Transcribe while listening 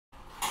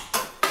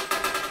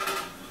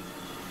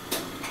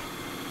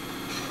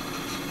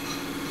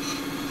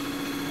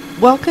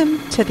Welcome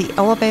to the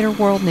Elevator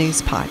World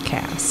News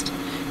Podcast.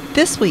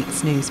 This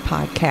week's news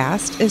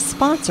podcast is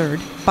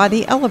sponsored by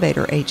the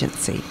Elevator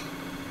Agency.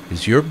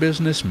 Is your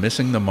business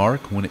missing the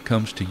mark when it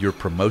comes to your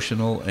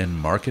promotional and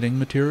marketing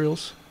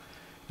materials?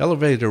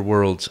 Elevator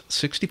World's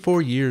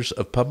 64 years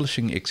of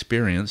publishing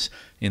experience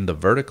in the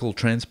vertical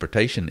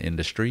transportation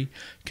industry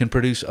can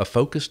produce a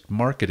focused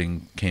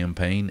marketing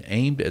campaign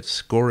aimed at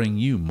scoring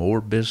you more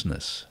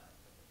business.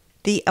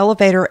 The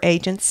Elevator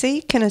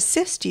Agency can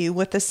assist you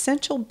with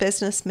essential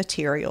business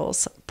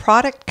materials,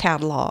 product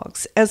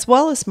catalogs, as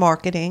well as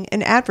marketing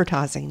and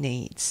advertising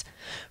needs.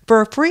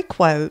 For a free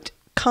quote,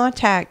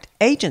 contact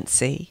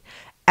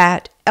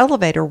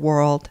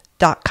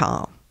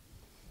agency@elevatorworld.com.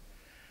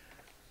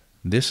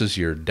 This is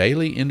your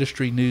daily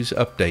industry news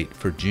update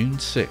for June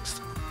 6th,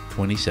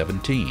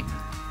 2017.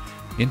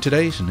 In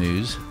today's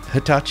news,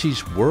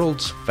 Hitachi's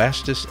world's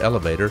fastest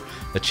elevator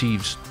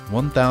achieves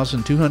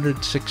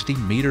 1,260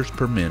 meters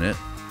per minute.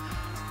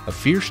 A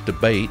fierce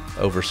debate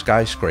over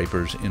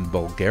skyscrapers in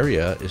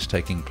Bulgaria is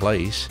taking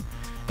place,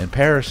 and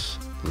Paris'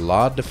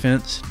 La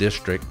Défense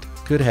district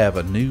could have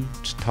a new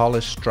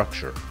tallest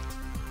structure.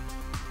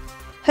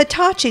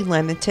 Hitachi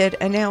Limited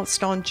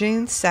announced on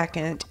June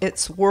 2nd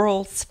its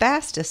world's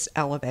fastest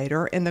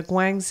elevator in the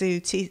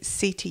Guangzhou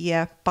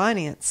CTF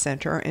Finance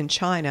Centre in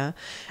China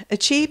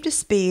achieved a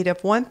speed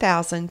of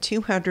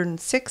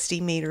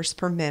 1,260 meters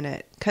per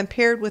minute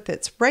compared with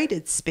its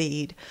rated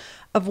speed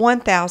of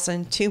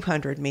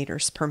 1,200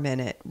 meters per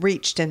minute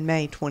reached in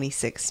May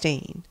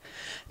 2016.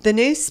 The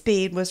new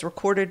speed was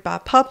recorded by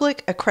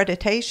public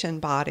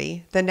accreditation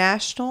body, the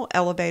National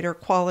Elevator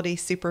Quality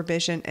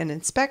Supervision and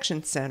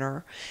Inspection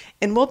Center,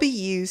 and will be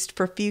used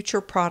for future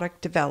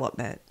product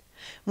development.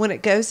 When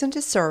it goes into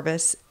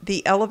service,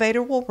 the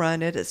elevator will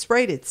run at its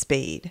rated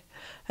speed.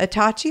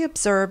 Hitachi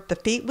observed the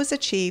feat was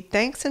achieved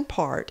thanks in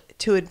part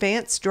to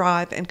advanced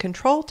drive and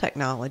control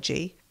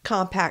technology,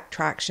 compact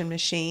traction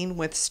machine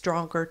with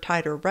stronger,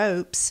 tighter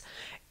ropes,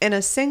 and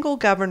a single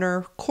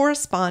governor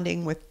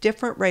corresponding with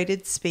different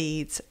rated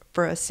speeds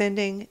for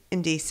ascending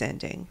and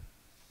descending.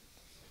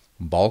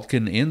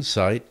 Balkan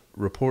Insight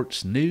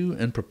reports new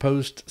and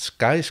proposed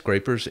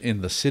skyscrapers in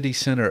the city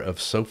center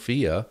of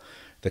Sofia,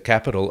 the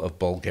capital of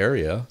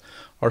Bulgaria,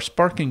 are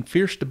sparking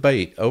fierce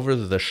debate over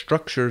the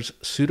structure's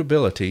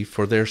suitability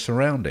for their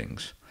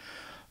surroundings.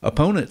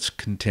 Opponents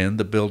contend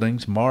the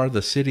buildings mar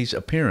the city's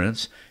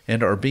appearance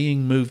and are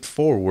being moved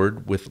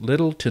forward with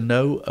little to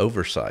no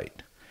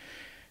oversight.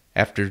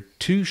 After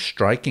two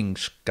striking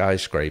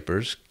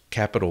skyscrapers,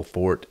 Capitol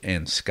Fort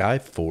and Sky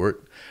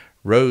Fort,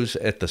 rose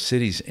at the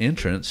city's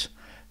entrance,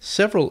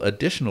 several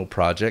additional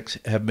projects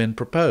have been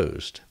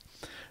proposed.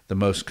 The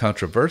most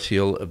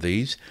controversial of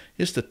these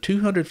is the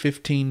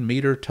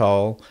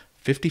 215-meter-tall,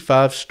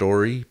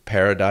 55-story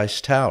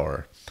Paradise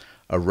Tower,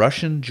 a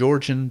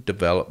Russian-Georgian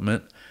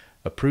development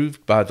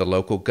approved by the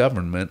local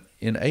government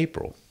in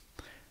April.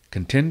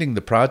 Contending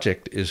the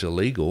project is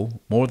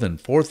illegal, more than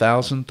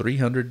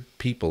 4,300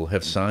 people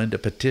have signed a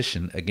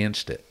petition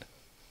against it.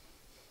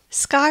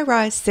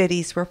 Skyrise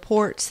Cities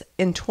reports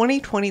in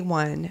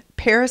 2021,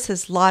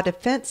 Paris's La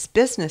Défense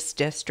business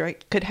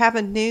district could have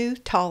a new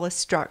tallest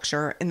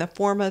structure in the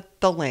form of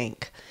the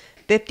Link,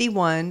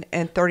 51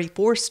 and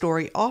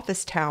 34-story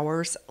office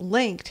towers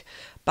linked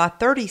by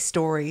 30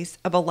 stories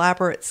of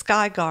elaborate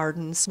sky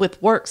gardens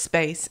with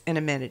workspace and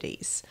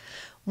amenities.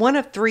 One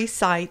of three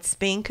sites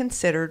being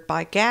considered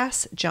by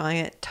gas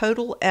giant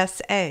Total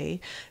SA,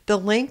 the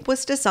Link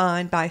was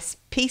designed by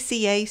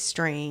PCA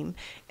Stream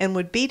and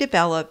would be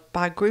developed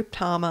by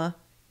Groupama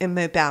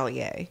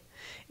Immobilier.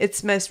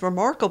 Its most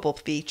remarkable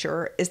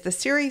feature is the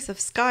series of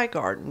sky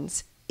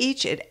gardens,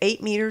 each at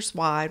 8 meters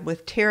wide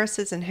with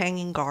terraces and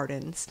hanging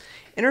gardens,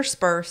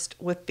 interspersed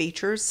with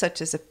features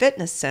such as a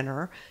fitness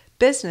center,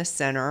 business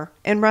center,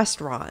 and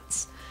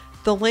restaurants.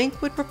 The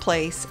Link would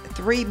replace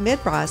three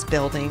mid-rise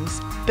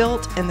buildings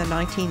built in the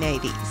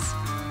 1980s.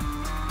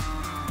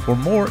 For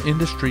more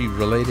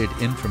industry-related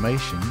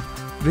information,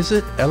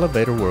 visit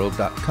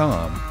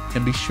elevatorworld.com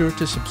and be sure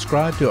to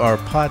subscribe to our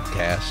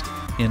podcast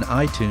in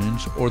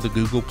iTunes or the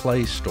Google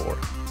Play Store.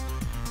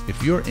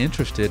 If you're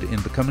interested in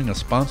becoming a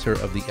sponsor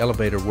of the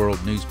Elevator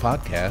World News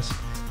Podcast,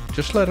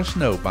 just let us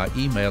know by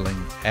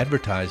emailing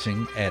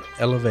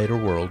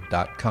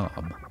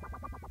advertising@elevatorworld.com.